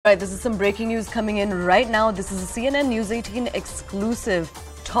Right, this is some breaking news coming in right now. This is a CNN News 18 exclusive.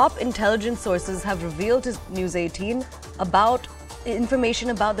 Top intelligence sources have revealed to News 18 about information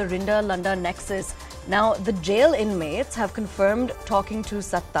about the Rinda-Landa Nexus. Now, the jail inmates have confirmed talking to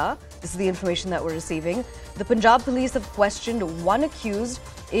Satta. This is the information that we're receiving. The Punjab police have questioned one accused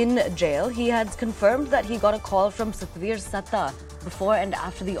in jail. He had confirmed that he got a call from Satta before and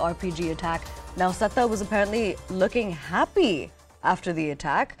after the RPG attack. Now, Satta was apparently looking happy after the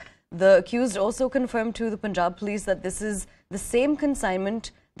attack. The accused also confirmed to the Punjab police that this is the same consignment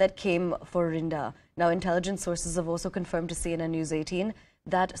that came for Rinda. Now, intelligence sources have also confirmed to CNN News 18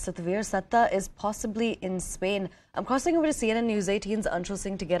 that Satta is possibly in Spain. I'm crossing over to CNN News 18's Anshul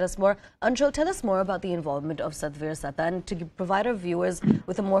Singh to get us more. Anshul, tell us more about the involvement of Satta and to provide our viewers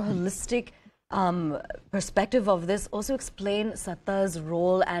with a more holistic perspective of this. Also explain Satta's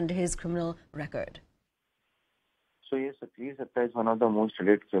role and his criminal record. So yes, Satta is one of the most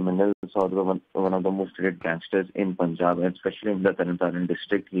hated criminals or one of the most hated gangsters in Punjab, and especially in the Tarn Taran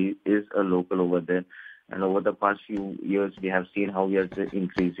district. He is a local over there. And over the past few years, we have seen how he has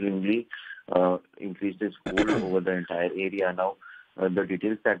increasingly increased his hold over the entire area. Now, the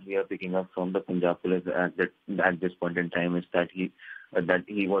details that we are picking up from the Punjab police at this point in time is that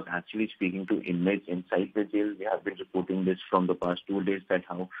he was actually speaking to inmates inside the jail. We have been reporting this from the past 2 days, that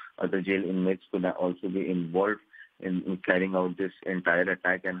how other jail inmates could also be involved in carrying out this entire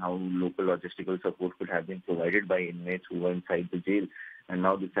attack, and how local logistical support could have been provided by inmates who were inside the jail. And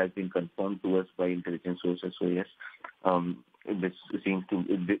now this has been confirmed to us by intelligence sources. So yes, this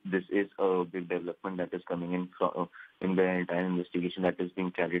is a big development that is coming in the entire investigation that is being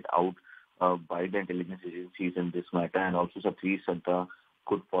carried out by the intelligence agencies in this matter. And also Satta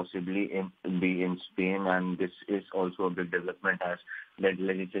could possibly be in Spain, and this is also a big development as the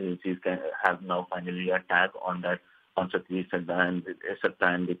intelligence agencies have now finally a tag on that, on Satta,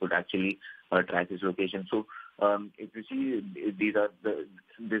 and they could actually track his location. So if you see,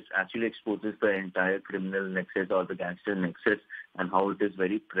 this actually exposes the entire criminal nexus or the gangster nexus, and how it is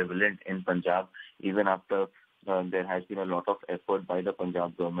very prevalent in Punjab, even after there has been a lot of effort by the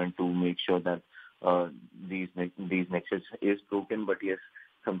Punjab government to make sure that these nexus is broken. But yes,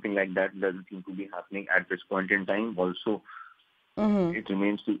 something like that doesn't seem to be happening at this point in time. Also, it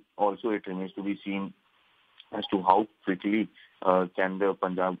remains to be seen as to how quickly can the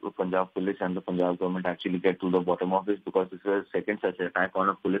Punjab police and the Punjab government actually get to the bottom of this, because this is a second such attack on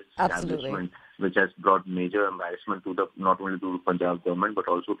a police establishment, which has brought major embarrassment to not only to the Punjab government but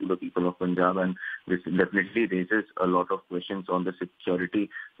also to the people of Punjab, and this definitely raises a lot of questions on the security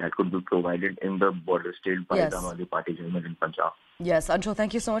that could be provided in the border state by the Aam Aadmi Party government in Punjab. Yes, Anshul,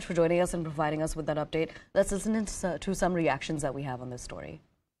 thank you so much for joining us and providing us with that update. Let's listen to some reactions that we have on this story.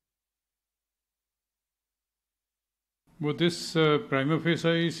 Well, this prima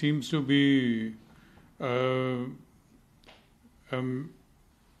facie seems to be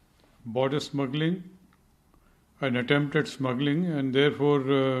border smuggling, an attempt at smuggling, and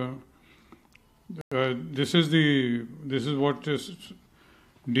therefore this is what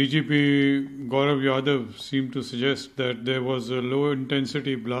DGP Gaurav Yadav seemed to suggest, that there was a low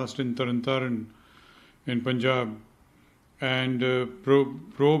intensity blast in Tarn Taran in Punjab, and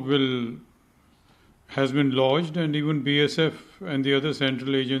probe has been lodged, and even BSF and the other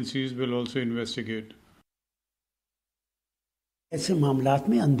central agencies will also investigate. ऐसे मामलात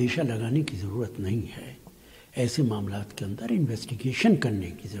में अंदेशा लगाने की ज़रूरत नहीं है. ऐसे मामलात के अंदर इन्वेस्टिगेशन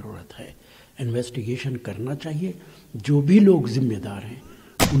करने की ज़रूरत है. इन्वेस्टिगेशन करना चाहिए. जो भी लोग जिम्मेदार हैं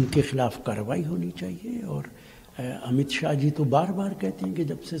उनके खिलाफ कार्रवाई होनी चाहिए. और अमित शाह जी तो बार बार कहते हैं कि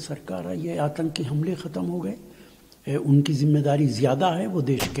जब से सरकार आई है आतंकी हमले ख़त्म हो गए. उनकी जिम्मेदारी ज़्यादा है, वो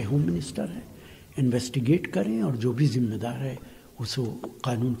देश के होम मिनिस्टर हैं. इन्वेस्टिगेट करें और जो भी जिम्मेदार है उसको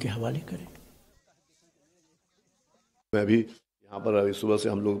कानून के हवाले करें. मैं भी यहाँ पर अभी सुबह से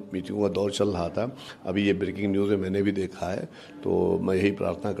हम लोग मीटिंगों का दौर चल रहा था. अभी ये ब्रेकिंग न्यूज़ में मैंने भी देखा है, तो मैं यही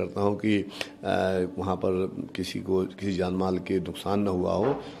प्रार्थना करता हूँ कि वहाँ पर किसी जान माल के नुकसान न हुआ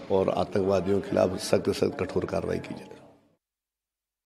हो और आतंकवादियों के खिलाफ सख्त कठोर कार्रवाई की जाए.